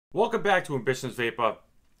Welcome back to AmbitionZ VapeR.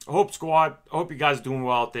 Hope Squad, I hope you guys are doing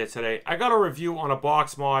well out there today. I got a review on a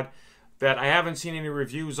box mod that I haven't seen any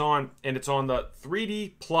reviews on, and it's on the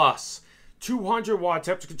 3D Plus 200 watt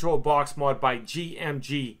temperature control box mod by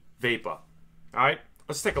GMG Vape. Alright,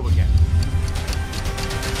 let's take a look at it.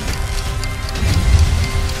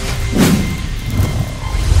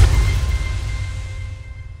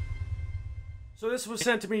 So this was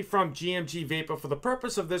sent to me from GMG Vape. For the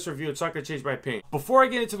purpose of this review, it's not going to change my opinion. Before I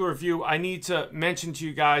get into the review, I need to mention to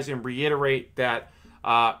you guys and reiterate that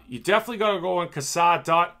you definitely got to go on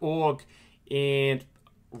CASA.org and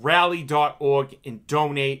rally.org and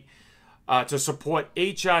donate to support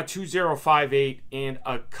HR 2058 and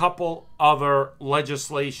a couple other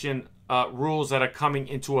legislation rules that are coming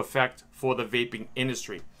into effect for the vaping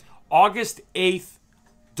industry. August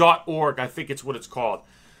 8th.org, I think it's what it's called.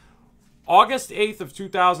 August 8th of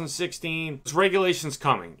 2016, this regulation's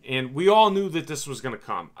coming, and we all knew that this was going to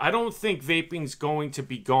come. I don't think vaping's going to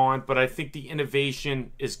be gone, but I think the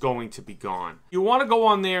innovation is going to be gone. You want to go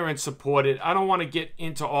on there and support it. I don't want to get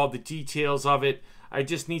into all the details of it. I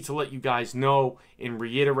just need to let you guys know and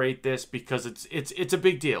reiterate this because it's a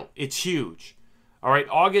big deal. It's huge. All right,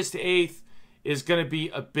 August 8th is going to be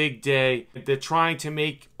a big day. They're trying to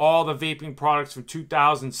make all the vaping products from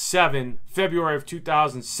 2007, February of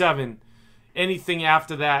 2007, anything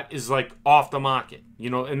after that is like off the market, you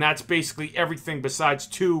know, and that's basically everything besides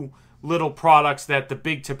two little products that the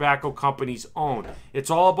big tobacco companies own. It's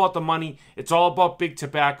all about the money. It's all about big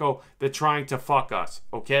tobacco. They're trying to fuck us,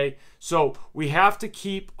 okay? So we have to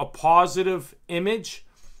keep a positive image.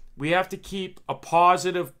 We have to keep a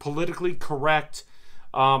positive, politically correct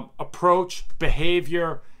approach,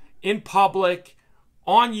 behavior in public,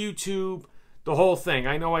 on YouTube, the whole thing.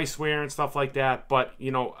 I know I swear and stuff like that, but,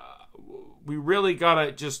 you know, we really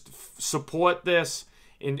gotta just support this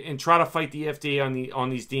and try to fight the FDA on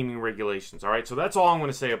these deeming regulations. All right, so that's all I'm going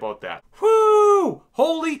to say about that. Whoo!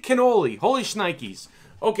 Holy cannoli! Holy shnikes!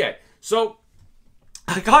 Okay, so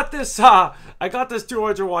I got this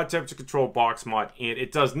 200 watt temperature control box mod, and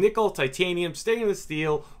it does nickel, titanium, stainless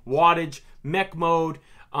steel, wattage, mech mode.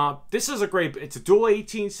 This is a great. It's a dual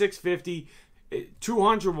 18650,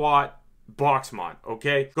 200 watt box mod.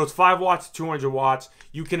 Okay, goes 5 watts to 200 watts.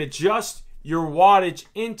 You can adjust your wattage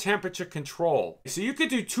in temperature control. So you could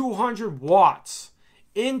do 200 watts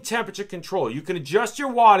in temperature control. You can adjust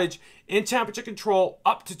your wattage in temperature control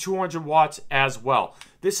up to 200 watts as well.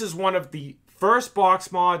 This is one of the first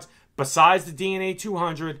box mods besides the DNA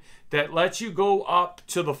 200 that lets you go up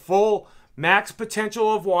to the full max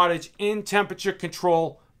potential of wattage in temperature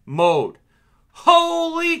control mode.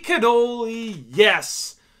 Holy cannoli,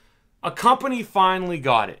 yes! A company finally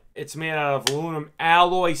got it. It's made out of aluminum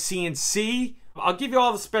alloy CNC. I'll give you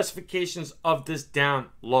all the specifications of this down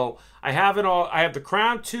low. I have it all. I have the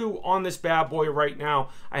Crown 2 on this bad boy right now.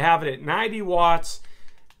 I have it at 90 watts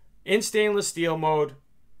in stainless steel mode.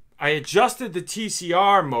 I adjusted the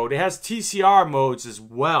TCR mode. It has TCR modes as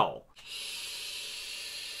well.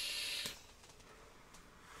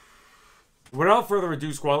 Without further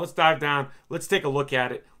ado, squad, let's dive down. Let's take a look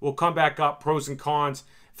at it. We'll come back up, pros and cons.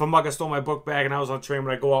 If a mugger stole my book bag and I was on train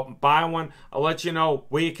when I go out and buy one, I'll let you know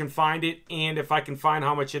where you can find it. And if I can find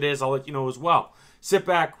how much it is, I'll let you know as well. Sit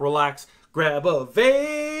back, relax, grab a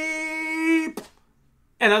vape,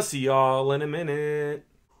 and I'll see y'all in a minute.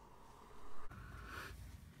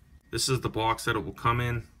 This is the box that it will come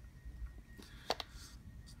in.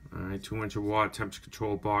 All right, 200 watt temperature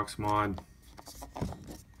control box mod.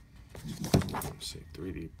 Let's see,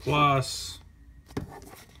 3D Plus.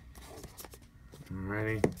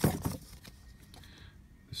 Alrighty.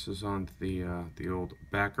 This is on the old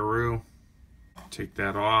Backaroo. Take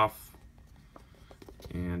that off,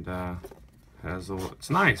 and has a little, it's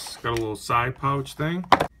nice. It's got a little side pouch thing.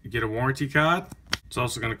 You get a warranty card. It's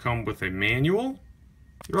also going to come with a manual.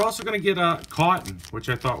 You're also going to get a cotton, which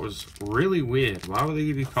I thought was really weird. Why would they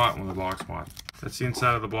give you cotton with a box mod? That's the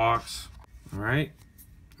inside of the box. All right.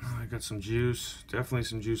 I got some juice. Definitely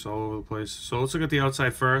some juice all over the place. So let's look at the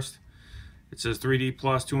outside first. It says 3D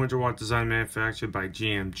Plus 200 watt design manufactured by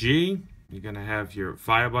GMG. You're going to have your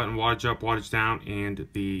fire button, wattage up, wattage down, and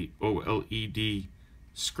the OLED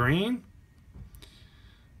screen.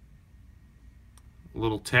 A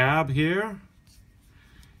little tab here.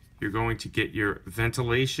 You're going to get your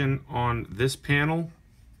ventilation on this panel.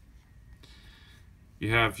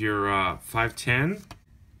 You have your 510.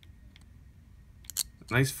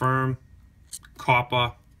 Nice firm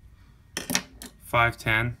copper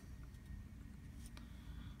 510.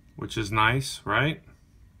 Which is nice, right?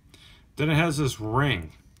 Then it has this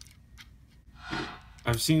ring.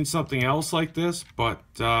 I've seen something else like this, but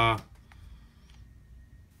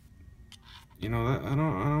you know, that I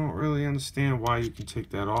don't really understand why you can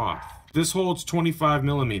take that off. This holds 25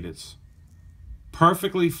 millimeters,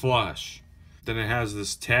 perfectly flush. Then it has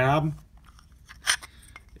this tab.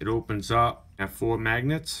 It opens up at 4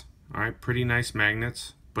 magnets. All right, pretty nice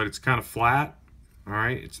magnets, but it's kind of flat. All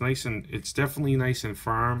right, it's nice and it's definitely nice and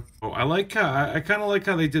firm. Oh, I like how I kind of like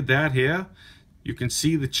how they did that here. You can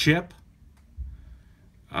see the chip.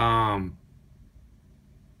 I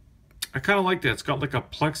kind of like that. It's got like a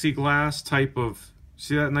plexiglass type of,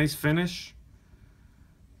 see that nice finish?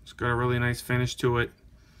 It's got a really nice finish to it.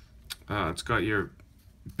 It's got your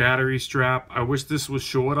battery strap. I wish this was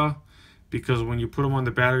shorter, because when you put them on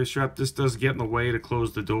the battery strap, this does get in the way to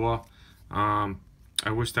close the door. I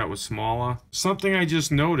wish that was smaller. Something I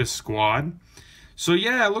just noticed, squad. So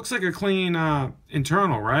yeah, it looks like a clean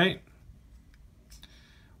internal, right?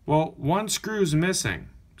 Well, one screw's missing.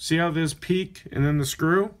 See how there's peak and then the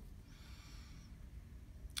screw?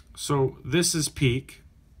 So this is peak.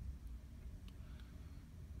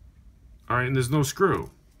 All right, and there's no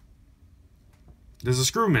screw. There's a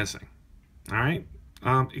screw missing. All right,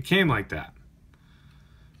 it came like that.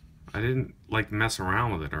 I didn't like mess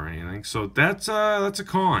around with it or anything. So that's a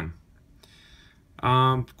con.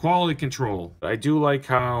 Quality control. I do like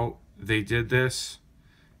how they did this.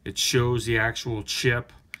 It shows the actual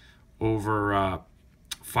chip over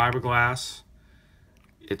fiberglass.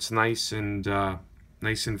 It's nice and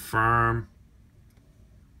firm.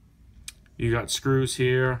 You got screws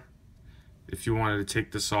here if you wanted to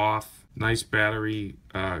take this off. Nice battery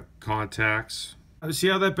contacts. See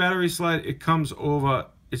how that battery slide, it comes over,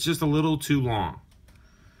 it's just a little too long.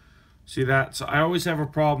 See that? So I always have a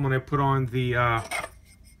problem when I put on the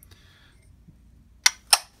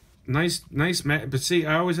but see,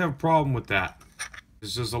 I always have a problem with that.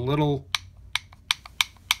 There's just a little,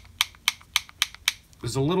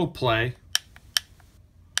 play.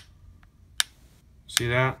 See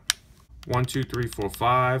that? 1, 2, 3, 4,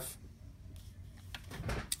 5.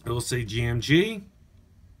 It'll say GMG,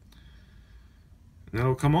 and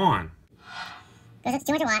it'll come on. Goes up to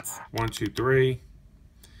 200 watts. 1, 2, 3.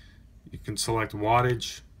 You can select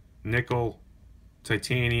wattage, nickel,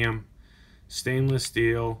 titanium, stainless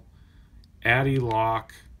steel, Addy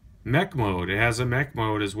lock, mech mode. It has a mech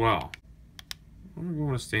mode as well. I'm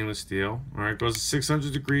going to stainless steel. All right, it goes to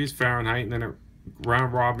 600 degrees Fahrenheit, and then it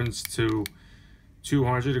round robins to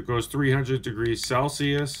 200. It goes 300 degrees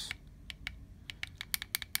Celsius.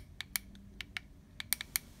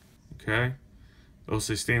 Okay, it'll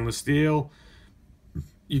say stainless steel.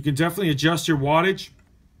 You can definitely adjust your wattage,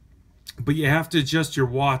 but you have to adjust your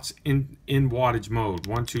watts in wattage mode.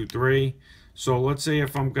 1, 2, 3. So let's say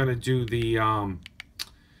if I'm gonna do the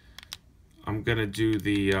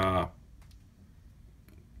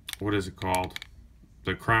what is it called?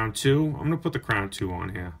 The Crown 2. I'm gonna put the Crown 2 on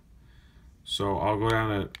here. So I'll go down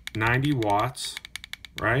to 90 watts,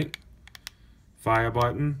 right? Fire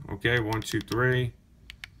button. Okay, 1, 2, 3.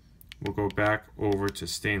 We'll go back over to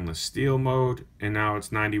stainless steel mode, and now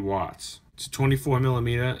it's 90 watts. It's 24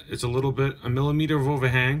 millimeter. It's a millimeter of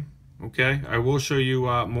overhang. Okay, I will show you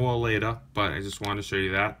more later, but I just want to show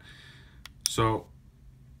you that. So,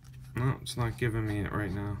 no, it's not giving me it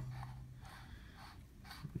right now.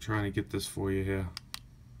 I'm trying to get this for you here.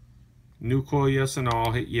 New coil, yes and no.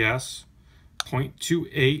 I'll hit yes.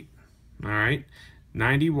 0.28. All right,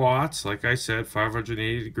 90 watts. Like I said,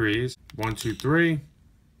 580 degrees. 1, 2, 3.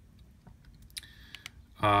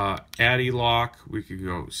 Addy lock, we could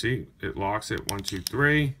go, see, it locks it, 1, 2,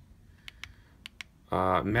 3.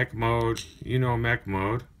 Mech mode, you know mech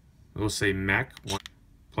mode. It'll say mech,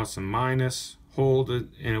 plus and minus. Hold it,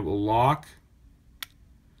 and it will lock.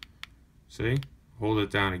 See, hold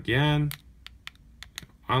it down again.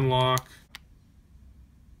 Unlock.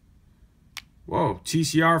 Whoa,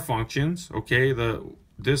 TCR functions. Okay,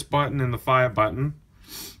 this button and the fire button.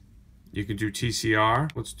 You can do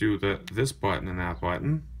TCR. Let's do this button and that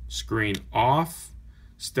button. Screen off.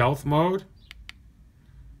 Stealth mode.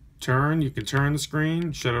 Turn. You can turn the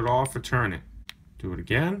screen, shut it off, or turn it. Do it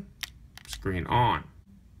again. Screen on.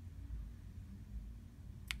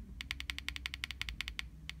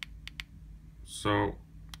 So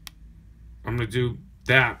I'm going to do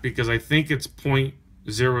that because I think it's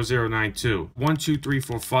 0.0092. 1, 2, 3,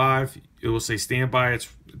 4, 5. It will say standby. It's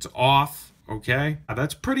off. Okay,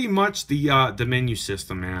 that's pretty much the menu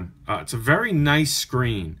system, man. It's a very nice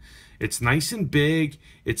screen. It's nice and big.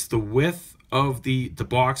 It's the width of the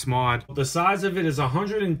box mod. The size of it is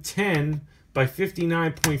 110 by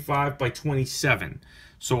 59.5 by 27.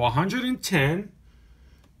 So 110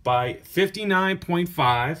 by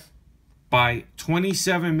 59.5 by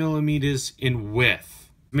 27 millimeters in width.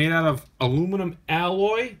 Made out of aluminum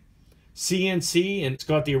alloy. CNC, and it's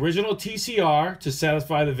got the original TCR to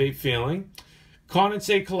satisfy the vape feeling.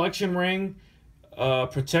 Condensate collection ring,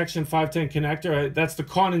 protection 510 connector. That's the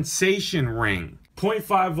condensation ring.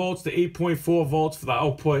 0.5 volts to 8.4 volts for the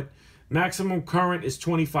output. Maximum current is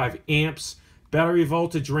 25 amps. Battery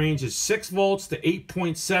voltage range is 6 volts to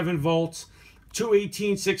 8.7 volts. Two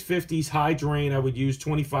 18650s high drain. I would use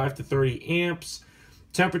 25 to 30 amps.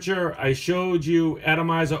 Temperature, I showed you.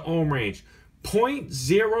 Atomizer ohm range,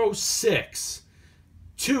 0.06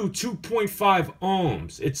 to 2.5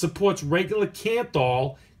 ohms. It supports regular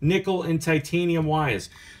Canthal, nickel, and titanium wires.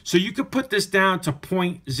 So you could put this down to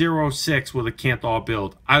 0.06 with a Canthal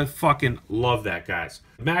build. I fucking love that, guys.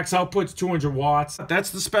 Max output's 200 watts.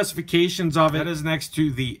 That's the specifications of it. That is next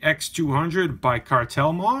to the X200 by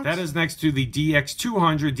Cartel Mods. That is next to the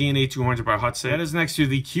DX200, DNA200 by Hudson. That is next to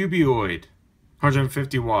the Cubioid,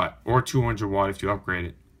 150 watt or 200 watt if you upgrade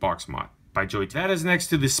it, box mod by Joey. That is next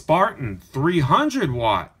to the Spartan, 300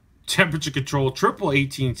 watt temperature control triple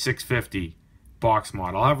 18650 box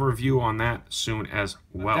mod. I'll have a review on that soon as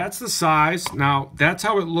well. That's the size. Now, that's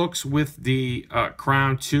how it looks with the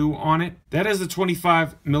Crown 2 on it. That is the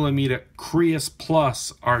 25mm Creus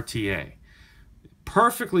Plus RTA.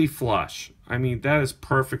 Perfectly flush. I mean, that is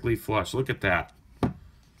perfectly flush. Look at that.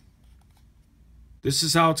 This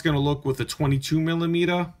is how it's going to look with the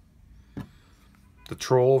 22mm. The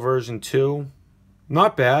Troll version 2.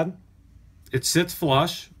 Not bad. It sits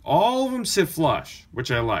flush. All of them sit flush, which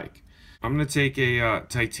I like. I'm going to take a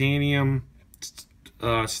titanium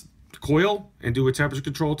coil and do a temperature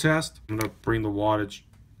control test. I'm going to bring the wattage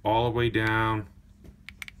all the way down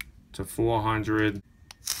to 400.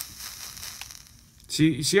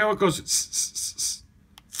 You see how it goes?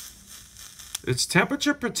 It's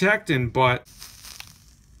temperature protecting, but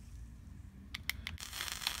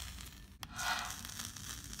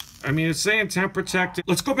I mean, it's saying temp protected.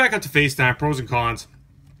 Let's go back up to FaceTime, pros and cons.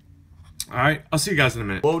 All right, I'll see you guys in a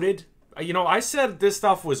minute. Loaded. You know, I said this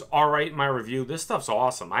stuff was all right in my review. This stuff's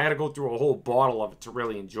awesome. I had to go through a whole bottle of it to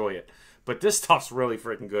really enjoy it. But this stuff's really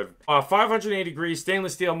freaking good. 580 degrees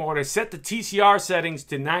stainless steel motor. Set the TCR settings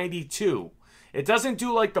to 92. It doesn't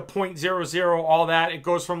do like the 0.00, all that. It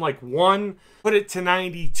goes from like 1, put it to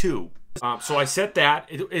 92. So I set that.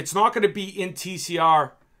 It's not going to be in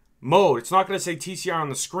TCR mode. It's not going to say TCR on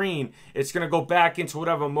the screen. It's going to go back into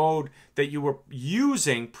whatever mode that you were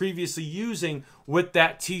previously using with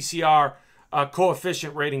that TCR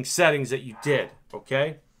coefficient rating settings that you did,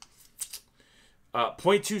 okay?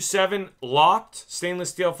 0.27 locked, stainless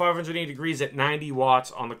steel 580 degrees at 90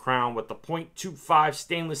 watts on the crown with the 0.25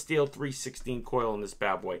 stainless steel 316 coil in this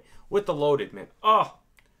bad boy with the loaded, man. Oh,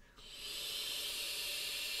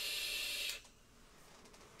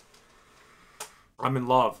 I'm in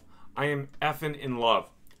love. I am effing in love.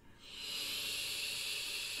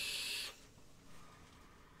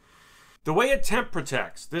 The way it temp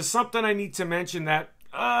protects, there's something I need to mention that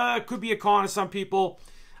could be a con to some people.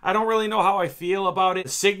 I don't really know how I feel about it. The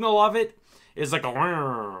signal of it is like a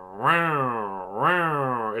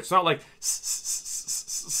it's not like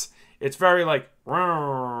it's very like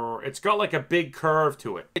it's got like a big curve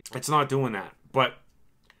to it. It's not doing that, but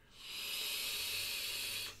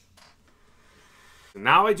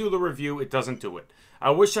now I do the review, it doesn't do it. I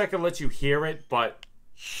wish I could let you hear it, but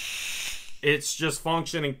it's just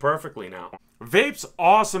functioning perfectly now. Vape's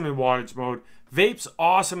awesome in wattage mode. Vape's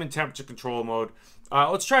awesome in temperature control mode.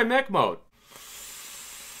 Let's try mech mode.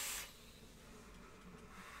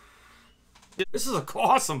 This is an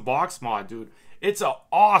awesome box mod, dude. It's an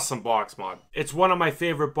awesome box mod. It's one of my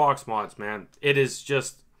favorite box mods, man. It is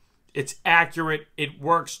just, it's accurate. It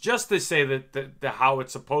works just to say that how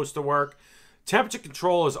it's supposed to work. Temperature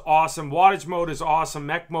control is awesome. Wattage mode is awesome.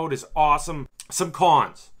 Mech mode is awesome. Some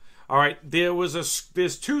cons. All right,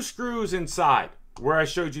 there's 2 screws inside where I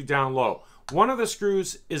showed you down low. One of the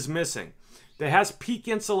screws is missing. There has peak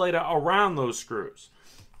insulator around those screws.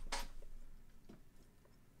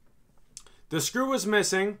 The screw was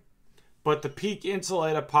missing, but the peak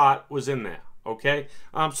insulator part was in there. Okay,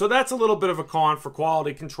 so that's a little bit of a con for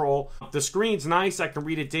quality control. The screen's nice. I can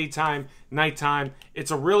read it daytime, nighttime.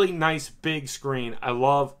 It's a really nice big screen. I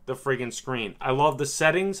love the friggin' screen. I love the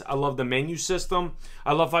settings. I love the menu system.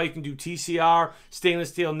 I love how you can do TCR, stainless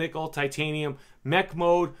steel, nickel, titanium, mech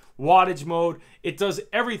mode, wattage mode. It does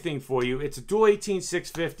everything for you. It's a dual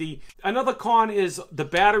 18650. Another con is the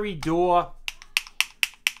battery door.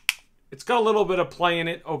 It's got a little bit of play in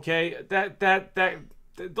it, okay?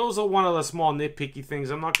 Those are one of the small nitpicky things.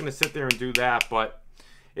 I'm not going to sit there and do that, but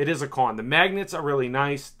it is a con. The magnets are really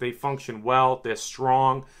nice. They function well. They're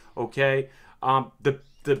strong, okay? The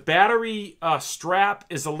the battery strap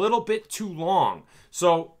is a little bit too long.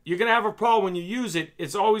 So you're going to have a problem when you use it.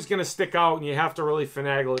 It's always going to stick out, and you have to really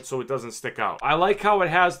finagle it so it doesn't stick out. I like how it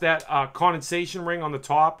has that condensation ring on the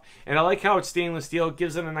top, and I like how it's stainless steel. It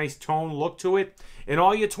gives it a nice tone look to it. And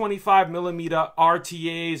all your 25mm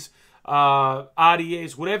RTAs,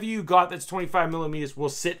 RDAs, whatever you got that's 25mm will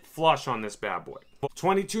sit flush on this bad boy.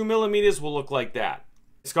 22mm will look like that.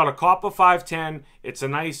 It's got a copper 510. It's a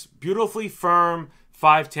nice, beautifully firm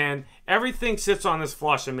 510. Everything sits on this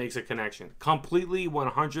flush and makes a connection. Completely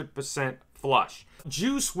 100% flush.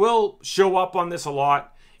 Juice will show up on this a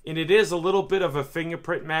lot, and it is a little bit of a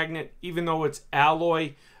fingerprint magnet, even though it's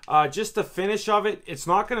alloy. Just the finish of it, it's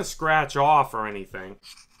not going to scratch off or anything.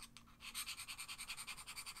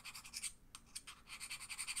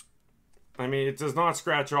 I mean, it does not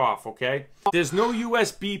scratch off, okay? There's no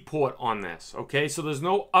USB port on this, okay? So there's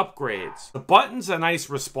no upgrades. The buttons are nice,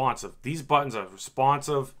 responsive. These buttons are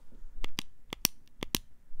responsive.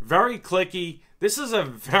 Very clicky. This is a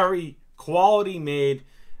very quality made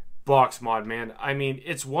box mod, man. I mean,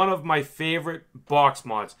 it's one of my favorite box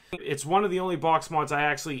mods. It's one of the only box mods I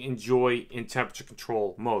actually enjoy in temperature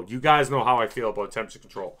control mode. You guys know how I feel about temperature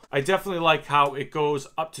control. I definitely like how it goes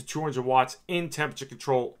up to 200 watts in temperature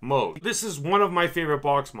control mode. This is one of my favorite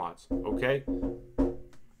box mods, okay?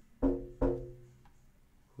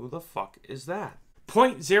 Who the fuck is that?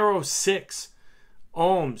 0.06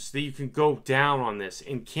 ohms that you can go down on this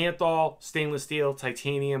in Kanthal, stainless steel,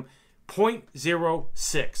 titanium.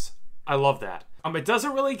 0.06. I love that. It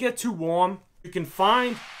doesn't really get too warm. You can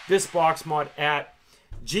find this box mod at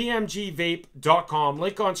gmgvape.com.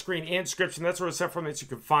 Link on screen and description. That's where it's sent from. That you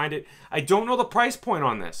can find it. I don't know the price point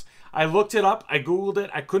on this. I looked it up. I Googled it.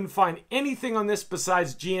 I couldn't find anything on this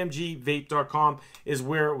besides gmgvape.com is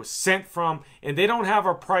where it was sent from. And they don't have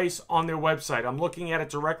a price on their website. I'm looking at it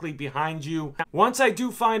directly behind you. Once I do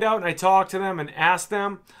find out and I talk to them and ask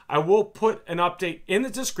them, I will put an update in the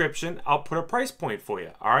description. I'll put a price point for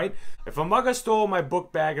you. All right. If a mugger stole my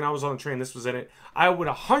book bag and I was on the train, this was in it, I would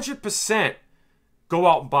 100% go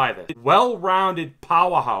out and buy this. Well-rounded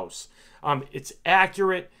powerhouse. It's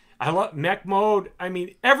accurate. I love mech mode. I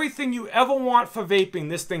mean, everything you ever want for vaping,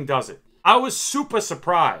 this thing does it. I was super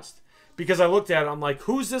surprised because I looked at it. I'm like,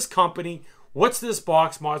 who's this company? What's this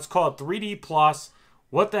box mod? It's called 3D Plus.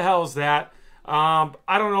 What the hell is that? I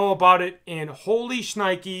don't know about it. And holy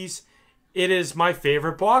shnikes, it is my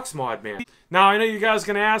favorite box mod, man. Now, I know you guys are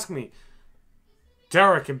going to ask me,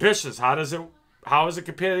 Derek, AmbitionZ, how does it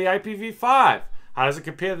compare to the IPv5? How does it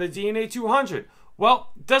compare to the DNA 200?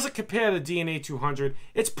 Well, does it compare to the DNA 200?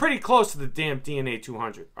 It's pretty close to the damn DNA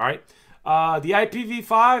 200, all right? The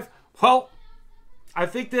IPv5, well, I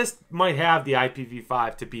think this might have the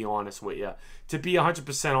IPv5, to be honest with you. To be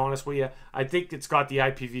 100% honest with you, I think it's got the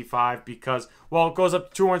IPv5 because, well, it goes up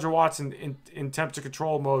to 200 watts in temperature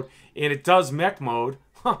control mode, and it does mech mode.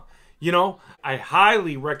 You know, I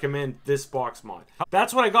highly recommend this box mod.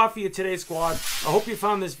 That's what I got for you today, squad. I hope you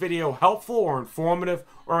found this video helpful or informative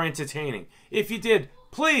or entertaining. If you did,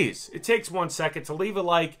 please, it takes 1 second to leave a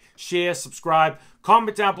like, share, subscribe.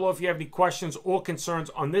 Comment down below if you have any questions or concerns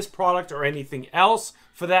on this product or anything else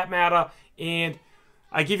for that matter. And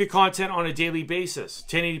I give you content on a daily basis,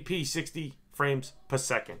 1080p, 60 frames per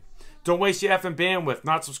second. Don't waste your effing bandwidth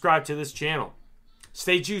not subscribe to this channel.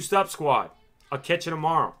 Stay juiced up, squad. I'll catch you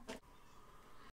tomorrow.